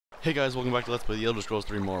Hey guys, welcome back to Let's Play The Elder Scrolls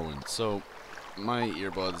 3 Morrowind. So, my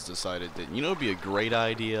earbuds decided that, it'd be a great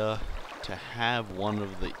idea to have one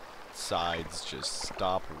of the sides just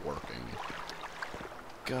stop working.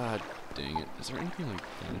 God dang it. Is there anything like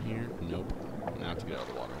down here? Nope. Now I have to get out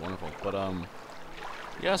of the water. Wonderful. But,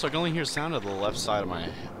 yeah, so I can only hear sound of the left side of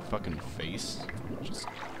my fucking face, which is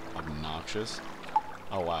obnoxious.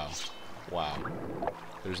 Oh, wow. Wow.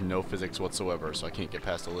 There's no physics whatsoever, so I can't get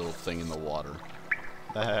past a little thing in the water.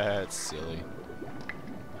 That's silly.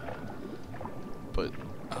 But,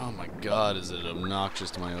 oh my god, is it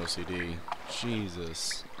obnoxious to my OCD.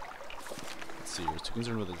 Jesus. Let's see, I was too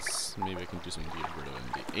concerned with this. Maybe I can do something to get rid of him.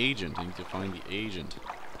 The agent. I need to find the agent.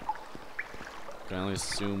 I can only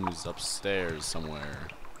assume he's upstairs somewhere.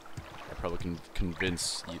 I probably can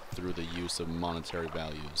convince you through the use of monetary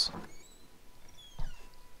values.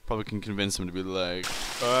 Probably can convince him to be like,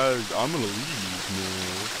 I'm gonna leave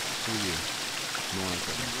now. Who are you? No one the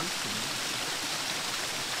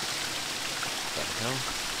hell?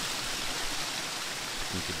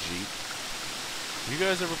 Khajiit. Have you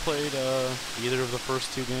guys ever played either of the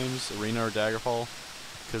first two games, Arena or Daggerfall?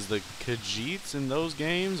 Because the Khajiits in those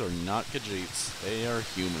games are not Khajiits. They are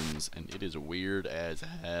humans, and it is weird as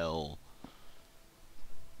hell.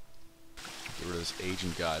 Get rid of this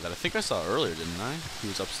agent guy that I think I saw earlier, didn't I? He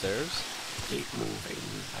was upstairs. Keep moving.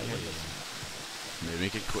 Maybe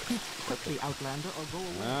make it quick. Quickly, Outlander, or go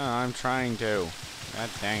away. I'm trying to. God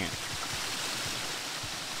dang it.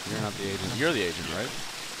 You're not the agent. You're the agent, right?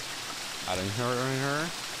 I didn't hear her.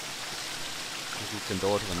 You can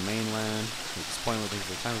door to the mainland. At this point, with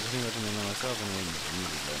the time of the thing, I myself, and then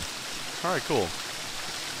immediately. Alright, cool.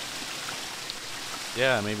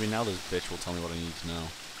 Yeah, maybe now this bitch will tell me what I need to know.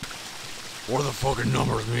 What do the fucking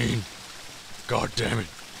numbers mean? God damn it.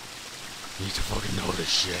 You need to fucking know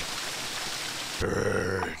this shit.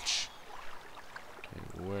 Bitch. Okay,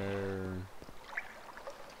 where...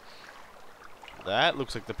 That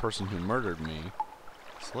looks like the person who murdered me.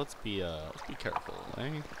 So let's be careful,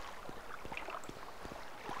 eh?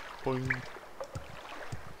 Boing.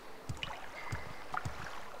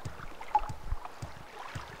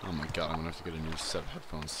 Oh my god, I'm gonna have to get a new set of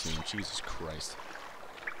headphones soon. Jesus Christ.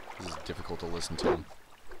 This is difficult to listen to.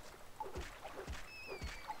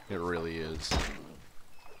 It really is.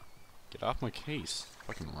 Get off my case,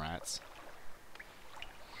 fucking rats.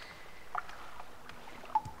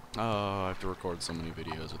 Oh, I have to record so many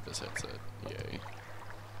videos with this headset. Yay.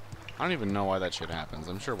 I don't even know why that shit happens.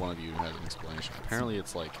 I'm sure one of you has an explanation. Apparently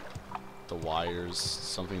it's like the wires,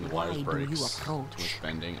 something the wires breaks, too much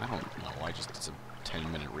bending. I don't know. I just did some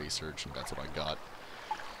 10-minute research and that's what I got.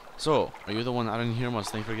 So, are you the one out in here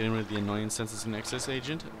must thank for getting rid of the annoying census and excess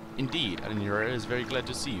agent? Indeed, Adenira is very glad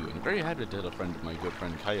to see you, and very happy to tell a friend of my good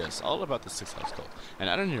friend Caius all about the Sixth House cult. And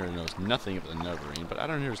Adenira knows nothing of the Neverine, but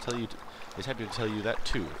Adenira is happy to tell you that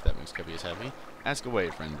too, if that makes Caius happy. Ask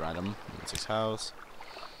away, friend Radam, the Sixth House.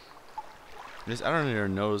 This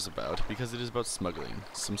Adenira knows about, because it is about smuggling.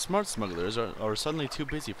 Some smart smugglers are suddenly too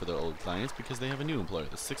busy for their old clients because they have a new employer,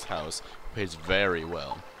 the Sixth House, who pays very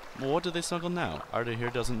well. Well, what do they smuggle now? Arda here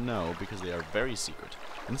doesn't know, because they are very secret.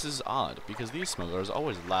 And this is odd, because these smugglers are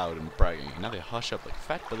always loud and bragging, and now they hush up like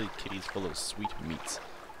fat-bellied kitties full of sweet meats.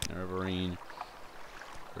 Neverine.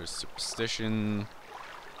 There's superstition.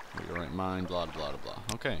 Your right mind, blah blah blah.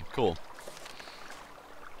 Okay, cool.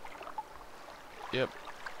 Yep.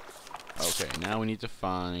 Okay, now we need to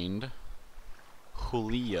find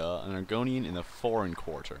Julia, an Argonian in the Foreign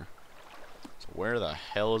Quarter. So where the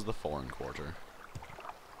hell is the Foreign Quarter?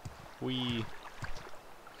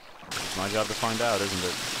 It's my job to find out, isn't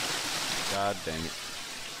it? God dang it.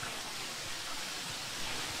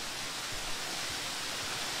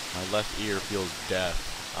 My left ear feels death.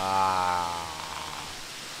 Ah.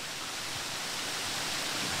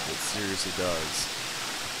 It seriously does.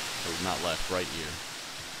 Or not left, right ear.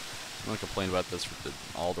 I'm gonna complain about this for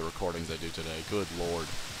all the recordings I do today. Good lord.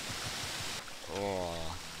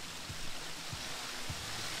 Oh.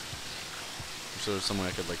 So there's some way I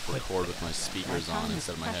could like record with my speakers on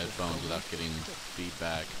instead of my headphones without getting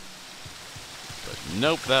feedback. But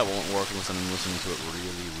nope, that won't work unless I'm listening to it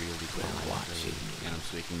really quietly. And I'm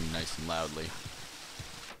speaking nice and loudly.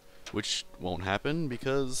 Which won't happen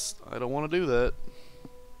because I don't want to do that.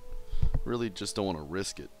 Really just don't want to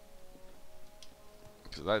risk it.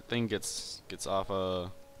 Because that thing gets off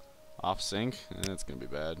sync, and it's gonna be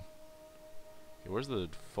bad. Okay, where's the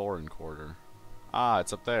Foreign Quarter? Ah,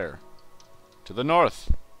 it's up there. To the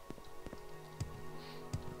north!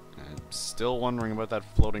 I'm still wondering about that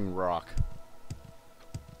floating rock.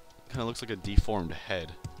 Kinda looks like a deformed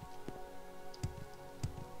head.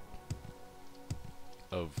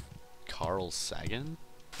 Of Carl Sagan?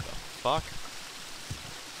 The fuck?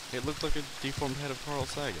 It looked like a deformed head of Carl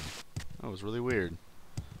Sagan. That was really weird.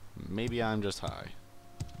 Maybe I'm just high.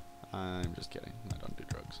 I'm just kidding. I don't do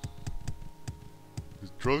drugs.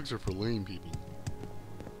 Because drugs are for lame people.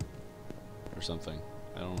 Or something.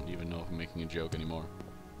 I don't even know if I'm making a joke anymore.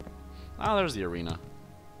 Ah, there's the arena.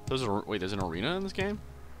 Wait, there's an arena in this game?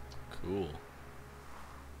 Cool.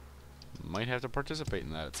 Might have to participate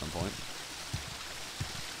in that at some point.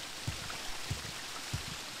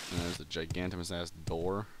 And there's the gigantimous ass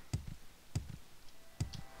door.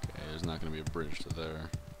 Okay, there's not going to be a bridge to there.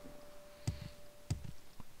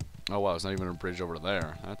 Oh wow, it's not even a bridge over to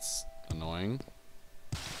there. That's annoying.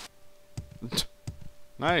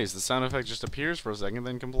 Nice, the sound effect just appears for a second,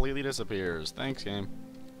 then completely disappears. Thanks, game.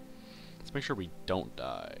 Let's make sure we don't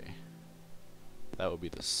die. That would be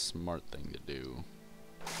the smart thing to do.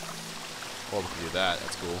 Or we can do that,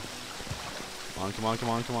 that's cool. Come on, come on, come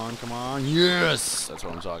on, come on, come on. Yes! That's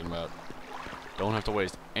what I'm talking about. Don't have to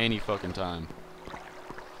waste any fucking time.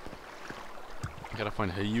 I gotta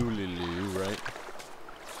find Hululu, right?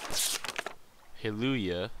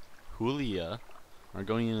 Julia are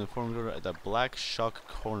going in the form order at the Black Shock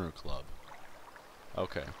Corner Club.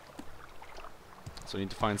 Okay. So I need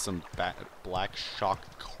to find some Black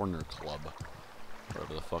Shock Corner Club.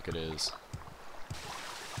 Wherever the fuck it is.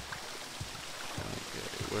 Okay,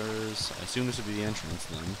 where's... I assume this would be the entrance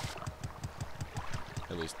then.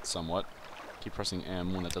 At least somewhat. Keep pressing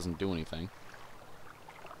M when that doesn't do anything.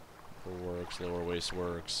 Upper works, lower waste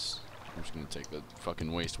works. I'm just gonna take the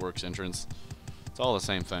fucking waste works entrance. It's all the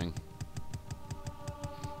same thing.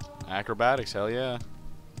 Acrobatics, hell yeah.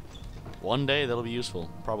 One day that'll be useful.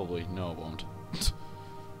 Probably. No, it won't.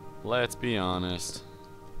 Let's be honest.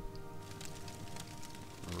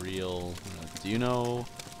 Real. Do you know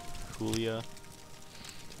Julia?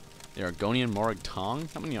 The Argonian Morag Tong?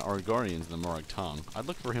 How many Argonians in the Morag Tong? I'd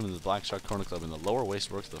look for him in the Black Shock Corner Club in the lower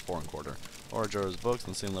waste works of the foreign quarter. Or Jorah's books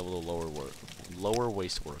on the same level of lower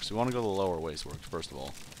waste works. We want to go to the lower waste works, first of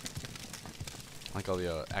all. I like all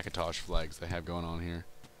the Akatosh flags they have going on here.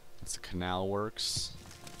 It's the canal works.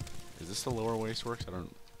 Is this the lower waste works? I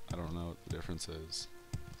don't know what the difference is.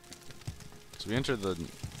 So we entered the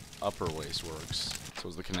upper waste works. So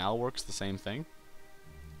is the canal works the same thing?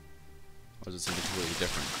 Or is it something completely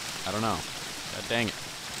different? I don't know. God dang it.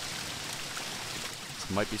 This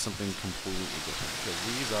might be something completely different. Because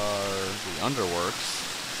these are the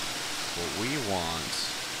underworks. What we want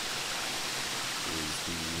is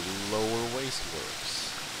the lower waste works.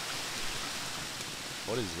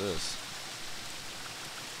 What is this?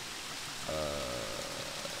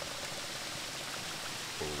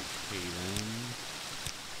 Okay then.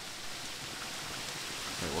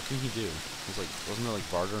 Wait, what can he do? It was like, wasn't there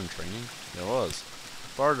like barter and training? There was.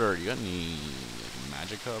 Barter, you got any like,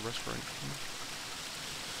 magicka restoration?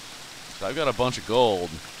 So I've got a bunch of gold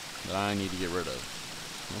that I need to get rid of.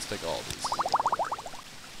 Let's take all these.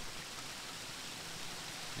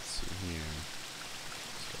 Let's see here.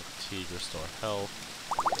 Restore fatigue, restore health.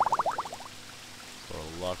 Restore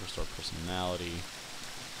luck, restore personality.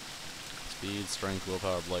 Speed, strength,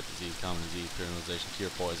 willpower, blight, disease, common disease, paralyzation,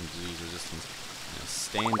 cure, poison, disease, resistance. And a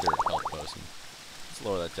standard health potion. Let's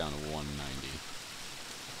lower that down to 190.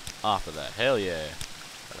 Off of that. Hell yeah.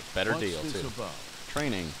 Got a better deal, too.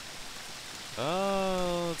 Training.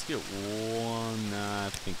 Let's get one. Nah,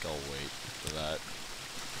 I think I'll wait for that.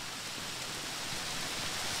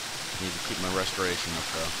 Need to keep my restoration up,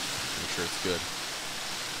 though. Make sure it's good.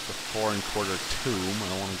 The 4 1/4 tomb.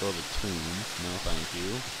 I don't want to go to the tomb. No, thank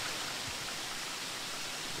you.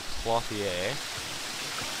 The clothier.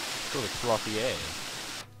 Go to the clothier.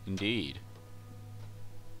 Indeed.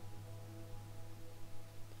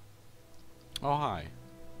 Oh, hi.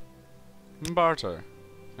 Barter.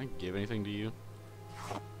 Can I give anything to you?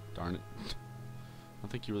 Darn it. I don't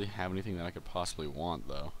think you really have anything that I could possibly want,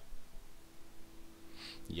 though.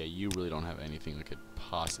 Yeah, you really don't have anything I could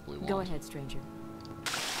possibly want. Go ahead, stranger.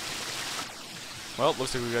 Well,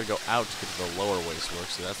 looks like we gotta go out to get to the lower waste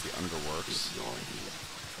works, so that's the underworks.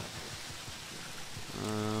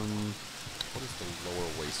 What is the lower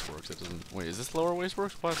waste works? It doesn't. Wait, is this lower waste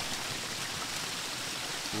works? What?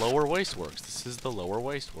 Lower waste works. This is the lower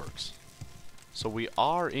waste works. So we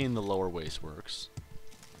are in the lower waste works.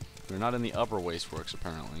 We're not in the upper waste works,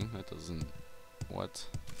 apparently. That doesn't. What?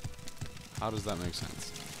 How does that make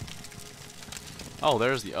sense? Oh,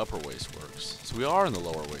 there's the upper waste works. So we are in the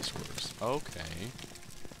lower waste works. Okay.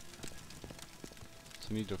 So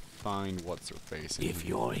we need to find what's her face. If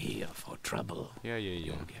you're here for trouble, yeah.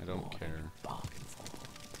 I don't care.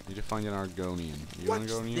 Need to find an Argonian. You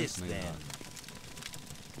What's an Argonian? this No, then? you're not.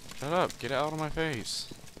 Shut up! Get out of my face!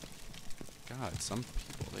 God, some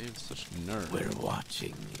people They have such nerve. We're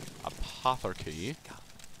watching you. Apothecary.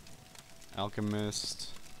 Alchemist.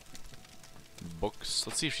 Books.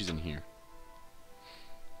 Let's see if she's in here.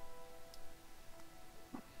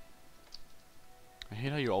 I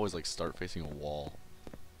hate how you always like start facing a wall.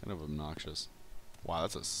 Kind of obnoxious. Wow,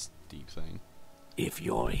 that's a steep thing. If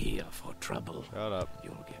you're here for trouble, Shut up.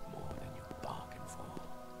 you'll get more than you bargained for.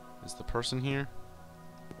 Is the person here?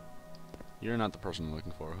 You're not the person I'm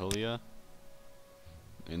looking for, Julia.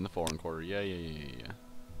 In the foreign quarter. Yeah.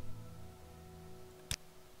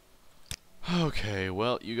 Okay,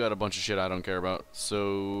 well, you got a bunch of shit I don't care about,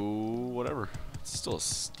 so whatever. It's still a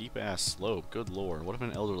steep ass slope. Good lord. What if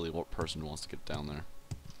an elderly person wants to get down there?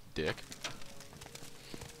 Dick.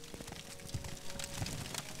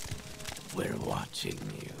 We're watching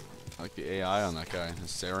you. I like the AI on that guy. The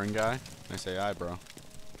Saren guy. Nice AI, bro.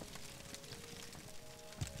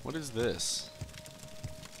 What is this?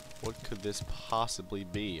 What could this possibly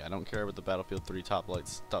be? I don't care about the Battlefield 3 top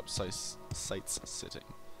sites sitting.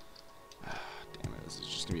 Damn it, this is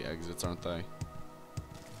just gonna be exits, aren't they?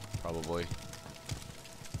 Probably.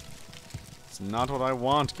 It's not what I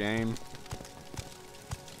want, game.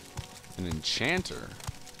 An enchanter?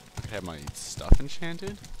 I could have my stuff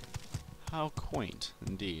enchanted? How quaint,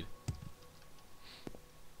 indeed.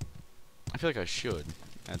 I feel like I should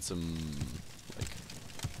add some, like...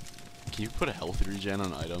 Can you put a health regen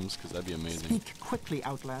on items? Because that'd be amazing. Speak quickly,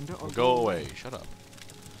 Outlander, or Go away. Shut up.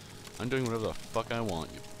 I'm doing whatever the fuck I want,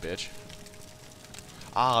 you bitch.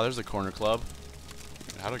 Ah, there's the corner club.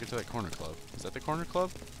 How do I get to that corner club? Is that the corner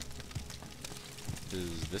club?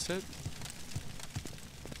 Is this it?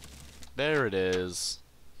 There it is.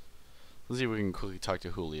 Let's see if we can quickly talk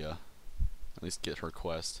to Julia. At least get her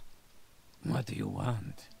quest. What do you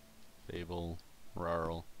want? Fable.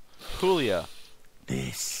 Rural. Julia!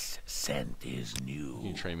 This scent is new.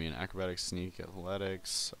 You train me in acrobatics, sneak,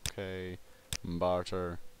 athletics. Okay.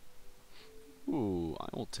 Barter. Ooh, I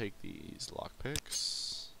will take these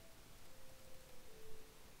lockpicks.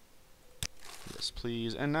 Yes,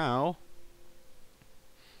 please. And now,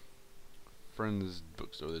 friends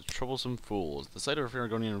bookstore. The troublesome fools. The sight of a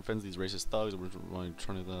Argonian offends these racist thugs. We're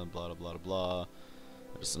trying to blah blah blah blah.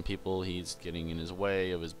 There's some people he's getting in his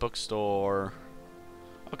way of his bookstore.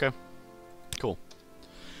 Okay, cool.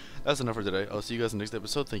 That's enough for today. I'll see you guys in the next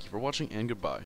episode. Thank you for watching, and goodbye.